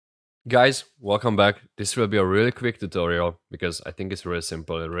Guys, welcome back. This will be a really quick tutorial because I think it's really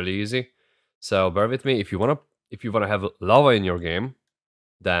simple and really easy. So bear with me. If you wanna have lava in your game,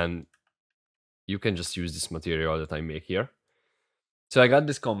 then you can just use this material that I make here. So I got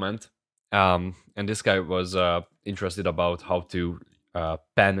this comment, and this guy was interested about how to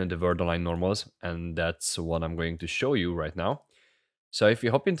pen the word align normals, and that's what I'm going to show you right now. So if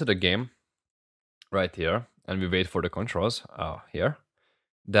you hop into the game right here, and we wait for the controls here,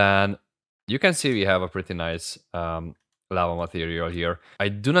 then you can see we have a pretty nice lava material here. I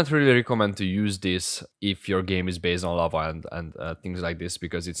do not really recommend to use this if your game is based on lava and things like this,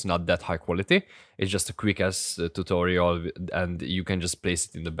 because it's not that high quality. It's just a quick as tutorial, and you can just place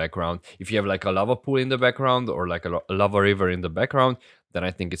it in the background. If you have like a lava pool in the background or like a lava river in the background, then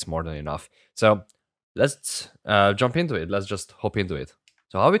I think it's more than enough. So let's jump into it. Let's just hop into it.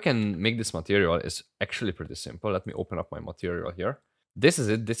 So how we can make this material is actually pretty simple. Let me open up my material here. This is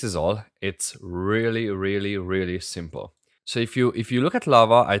it. This is all. It's really, really, really simple. So if you look at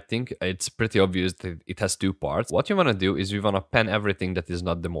lava, I think it's pretty obvious that it has two parts. What you want to do is we want to pen everything that is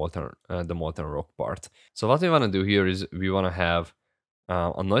not the molten rock part. So what we want to do here is we want to have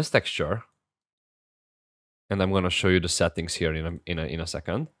a noise texture, and I'm going to show you the settings here in a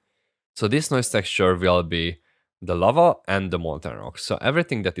second. So this noise texture will be the lava and the molten rocks. So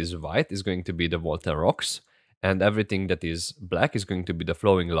everything that is white is going to be the molten rocks, and everything that is black is going to be the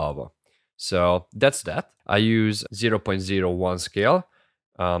flowing lava. So that's that. I use 0.01 scale.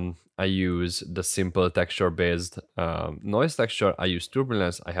 I use the simple texture-based noise texture. I use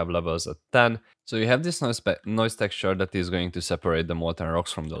turbulence. I have levels at 10. So you have this noise texture that is going to separate the molten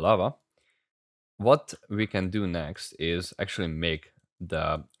rocks from the lava. What we can do next is actually make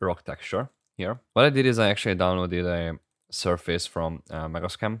the rock texture here. What I did is I actually downloaded a surface from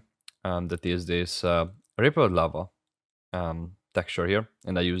Megascam that is this rippled lava texture here,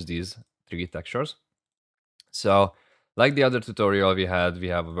 and I use these three textures. So like the other tutorial we have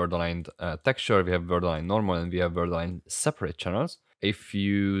a word aligned texture, we have word aligned normal, and we have word aligned separate channels. If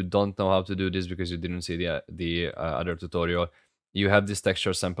you don't know how to do this because you didn't see the other tutorial, you have this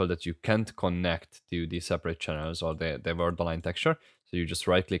texture sample that you can't connect to the separate channels or the word align texture. So you just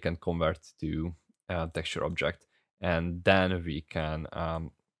right click and convert to texture object, and then we can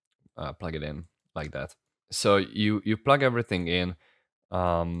plug it in like that. So you plug everything in,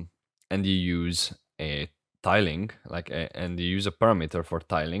 and you use a tiling, and you use a parameter for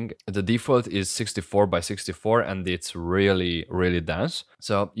tiling. The default is 64 by 64, and it's really, really dense.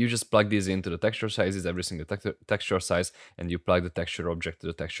 So you just plug these into the texture sizes, every single texture size, and you plug the texture object to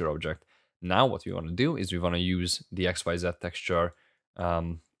the texture object. Now what we want to do is we want to use the XYZ texture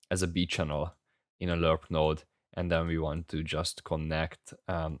as a B channel in a lerp node, and then we want to just connect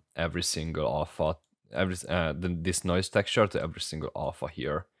every single alpha, this noise texture to every single alpha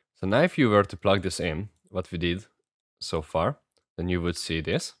here. So now if you were to plug this in, what we did so far, then you would see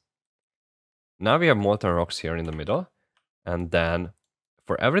this. Now we have molten rocks here in the middle, and then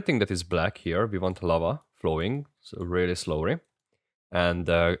for everything that is black here, we want lava flowing, so really slowly, and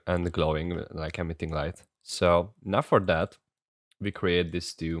glowing, like emitting light. So now for that, we create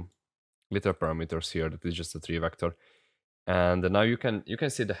these two little parameters here that is just a 3 vector. And now you can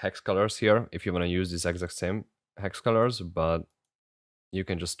see the hex colors here if you want to use these exact same hex colors, but you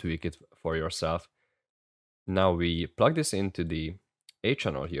can just tweak it for yourself. Now we plug this into the A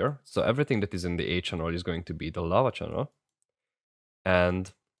channel here. So everything that is in the A channel is going to be the lava channel.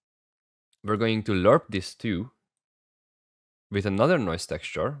 And we're going to lerp this too with another noise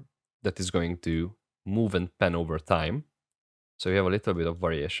texture that is going to move and pen over time. So we have a little bit of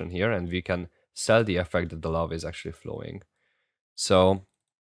variation here, and we can sell the effect that the lava is actually flowing. So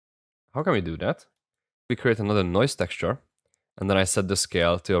how can we do that? We create another noise texture, and then I set the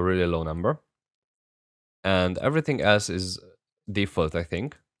scale to a really low number. And everything else is default, I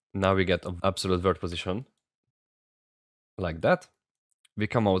think. Now we get an absolute vert position like that. We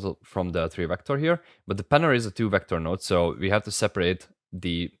come out from the 3 vector here, but the panel is a 2 vector node, so we have to separate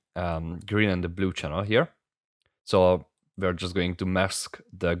the green and the blue channel here. So we're just going to mask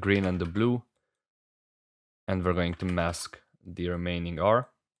the green and the blue, and we're going to mask the remaining R.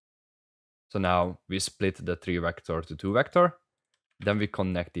 So now we split the 3 vector to 2 vector, then we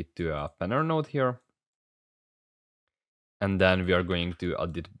connect it to a panel node here, and then we are going to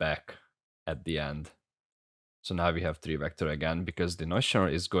add it back at the end. So now we have 3 vector again, because the noise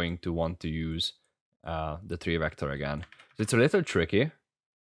channel is going to want to use the 3 vector again. So it's a little tricky,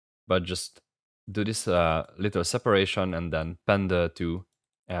 but just do this little separation and then pen the two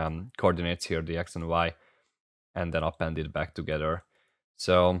coordinates here, the x and y, and then append it back together.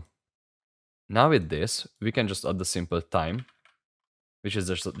 So now with this, we can just add the simple time which is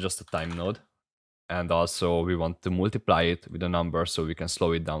just a time node. And also we want to multiply it with a number so we can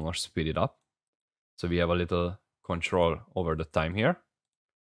slow it down or speed it up. So we have a little control over the time here.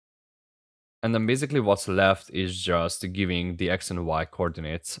 And then basically what's left is just giving the x and y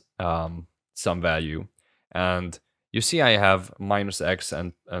coordinates some value. And you see I have minus x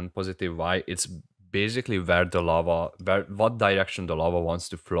and positive y. It's basically where the lava, what direction the lava wants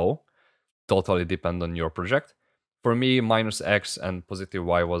to flow. Totally depend on your project. For me, minus x and positive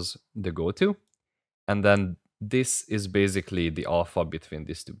y was the go-to. And then this is basically the alpha between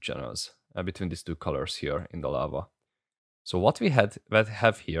these two channels, between these two colors here in the lava. So what we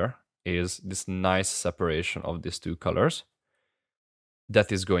have here is this nice separation of these two colors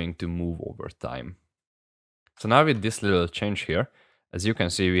that is going to move over time. So now with this little change here, as you can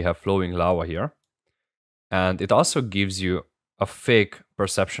see, we have flowing lava here. And it also gives you a fake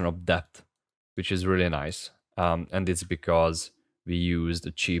perception of depth, which is really nice. And it's because we use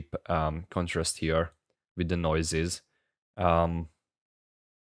the cheap contrast here with the noises. I'm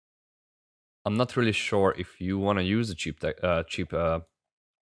not really sure if you want to use a cheap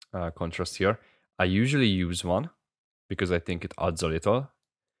contrast here. I usually use one because I think it adds a little,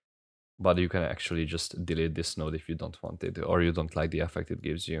 but you can actually just delete this node if you don't want it or you don't like the effect it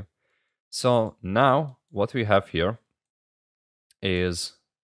gives you. So now what we have here is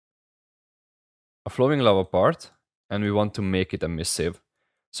a flowing lava part, and we want to make it emissive.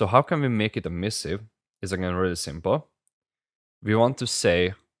 So how can we make it emissive is again really simple. We want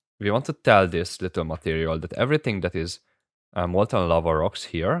to tell this little material that everything that is molten lava rocks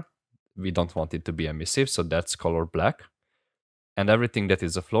here, we don't want it to be emissive, so that's color black. And everything that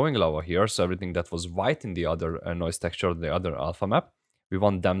is a flowing lava here, so everything that was white in the other noise texture, the other alpha map, we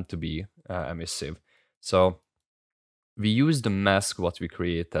want them to be emissive. So we use the mask what we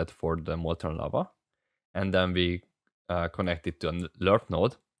created for the molten lava, and then we connect it to a lerp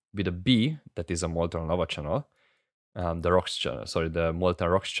node with a B that is a molten lava channel, the molten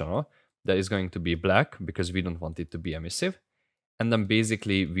rocks channel that is going to be black because we don't want it to be emissive. And then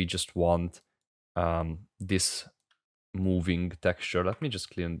basically we just want this moving texture. Let me just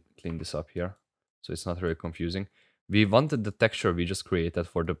clean this up here so it's not really confusing. We wanted the texture we just created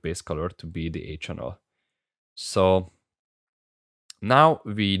for the base color to be the A channel. So now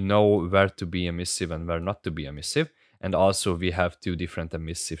we know where to be emissive and where not to be emissive. And also we have two different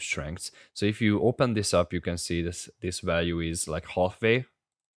emissive strengths. So if you open this up, you can see this value is like halfway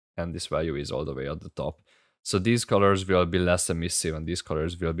and this value is all the way at the top. So these colors will be less emissive and these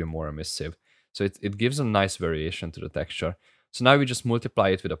colors will be more emissive. So it gives a nice variation to the texture. So now we just multiply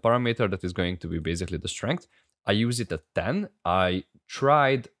it with a parameter that is going to be basically the strength. I use it at 10. I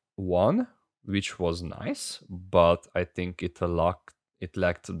tried 1, which was nice, but I think it lacked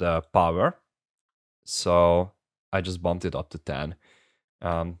the power. So I just bumped it up to 10.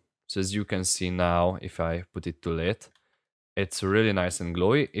 So as you can see now, if I put it to late, it's really nice and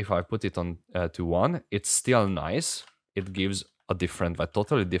glowy. If I put it on to 1, it's still nice. It gives a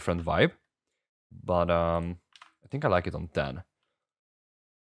totally different vibe. But I think I like it on 10.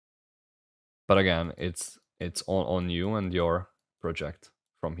 But again, it's on you and your project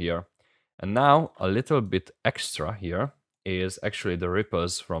from here. And now a little bit extra here is actually the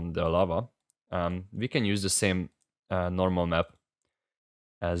ripples from the lava. We can use the same normal map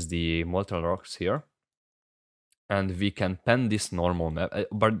as the molten rocks here. And we can pen this normal map,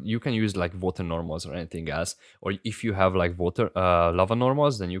 but you can use like water normals or anything else. Or if you have like lava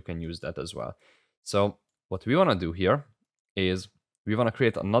normals, then you can use that as well. So what we want to do here is we want to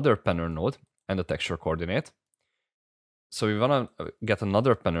create another penner node and a texture coordinate. So we want to get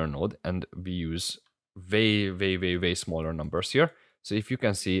another penner node and we use way smaller numbers here. So if you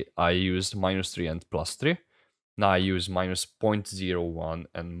can see, I used -3 and +3. Now I use -0.01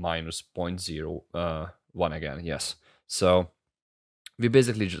 and -0.01 again, yes. So we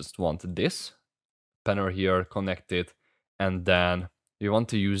basically just want this penner here connected, and then we want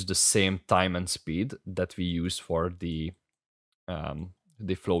to use the same time and speed that we use for the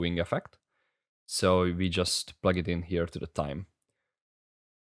flowing effect. So we just plug it in here to the time.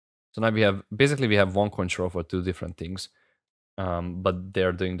 So now we have one control for two different things, but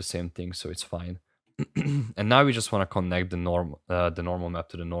they're doing the same thing, so it's fine. And now we just want to connect the normal map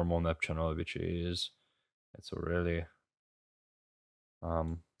to the normal map channel, which is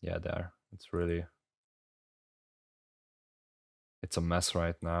there. It's a mess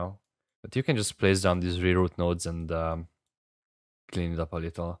right now. But you can just place down these reroute nodes and clean it up a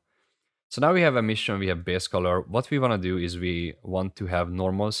little. So now we have emission, we have base color. What we want to do is we want to have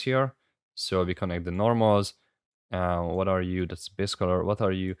normals here. So we connect the normals. What are you? That's base color. What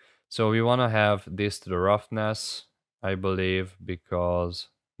are you? So we want to have this to the roughness. I believe, because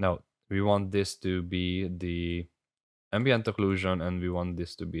no, we want this to be the ambient occlusion and we want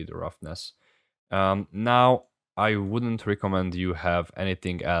this to be the roughness. Now, I wouldn't recommend you have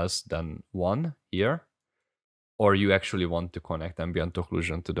anything else than one here, or you actually want to connect ambient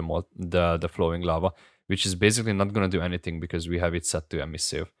occlusion to the flowing lava, which is basically not going to do anything because we have it set to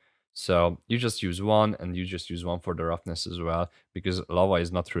emissive. So you just use one, and you just use one for the roughness as well, because lava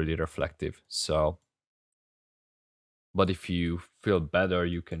is not really reflective. So, but if you feel better,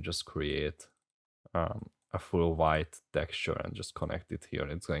 you can just create a full white texture and just connect it here.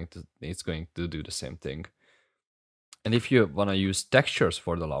 It's going to do the same thing. And if you want to use textures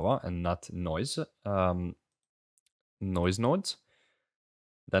for the lava and not noise nodes,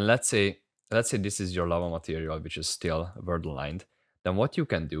 then let's say this is your lava material, which is still word lined. Then what you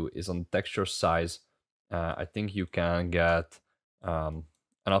can do is on texture size, I think you can get an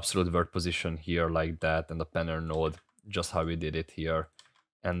absolute word position here like that, and the panel node, just how we did it here.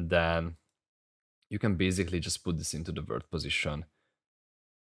 And then you can basically just put this into the word position.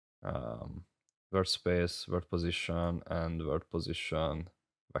 Word space, word position, and word position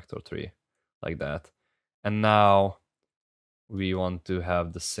vector 3, like that. And now we want to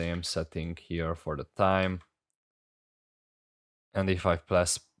have the same setting here for the time. And if I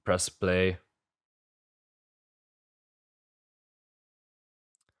press play,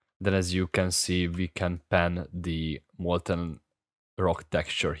 then as you can see, we can pan the molten rock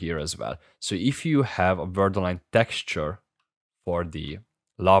texture here as well. So if you have a verdoline texture for the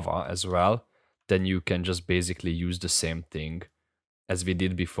lava as well, then you can just basically use the same thing as we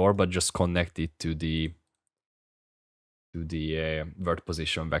did before, but just connect it to the vert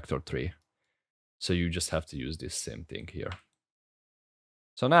position vector 3. So you just have to use this same thing here.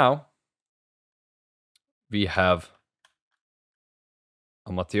 So now we have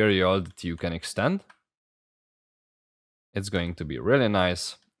a material that you can extend. It's going to be really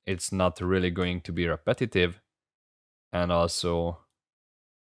nice. It's not really going to be repetitive. And also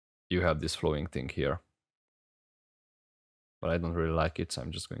you have this flowing thing here. But I don't really like it, so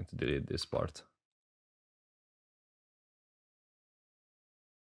I'm just going to delete this part.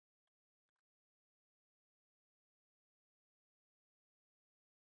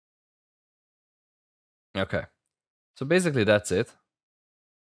 Okay, so basically that's it.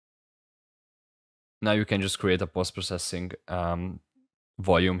 Now you can just create a post-processing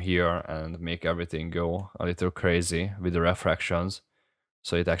volume here and make everything go a little crazy with the refractions.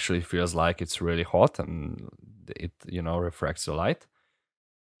 So it actually feels like it's really hot and it, refracts the light.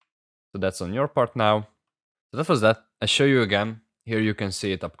 So that's on your part now. So that was that. I show you again. Here you can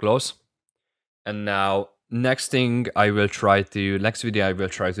see it up close. And now next video I will try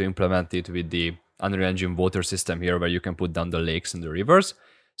to implement it with the Unreal Engine water system here, where you can put down the lakes and the rivers.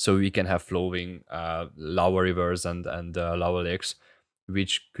 So we can have flowing lava rivers and lava lakes,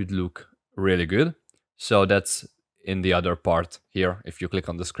 which could look really good. So that's in the other part here, if you click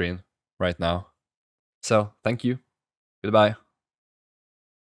on the screen right now. So thank you. Goodbye.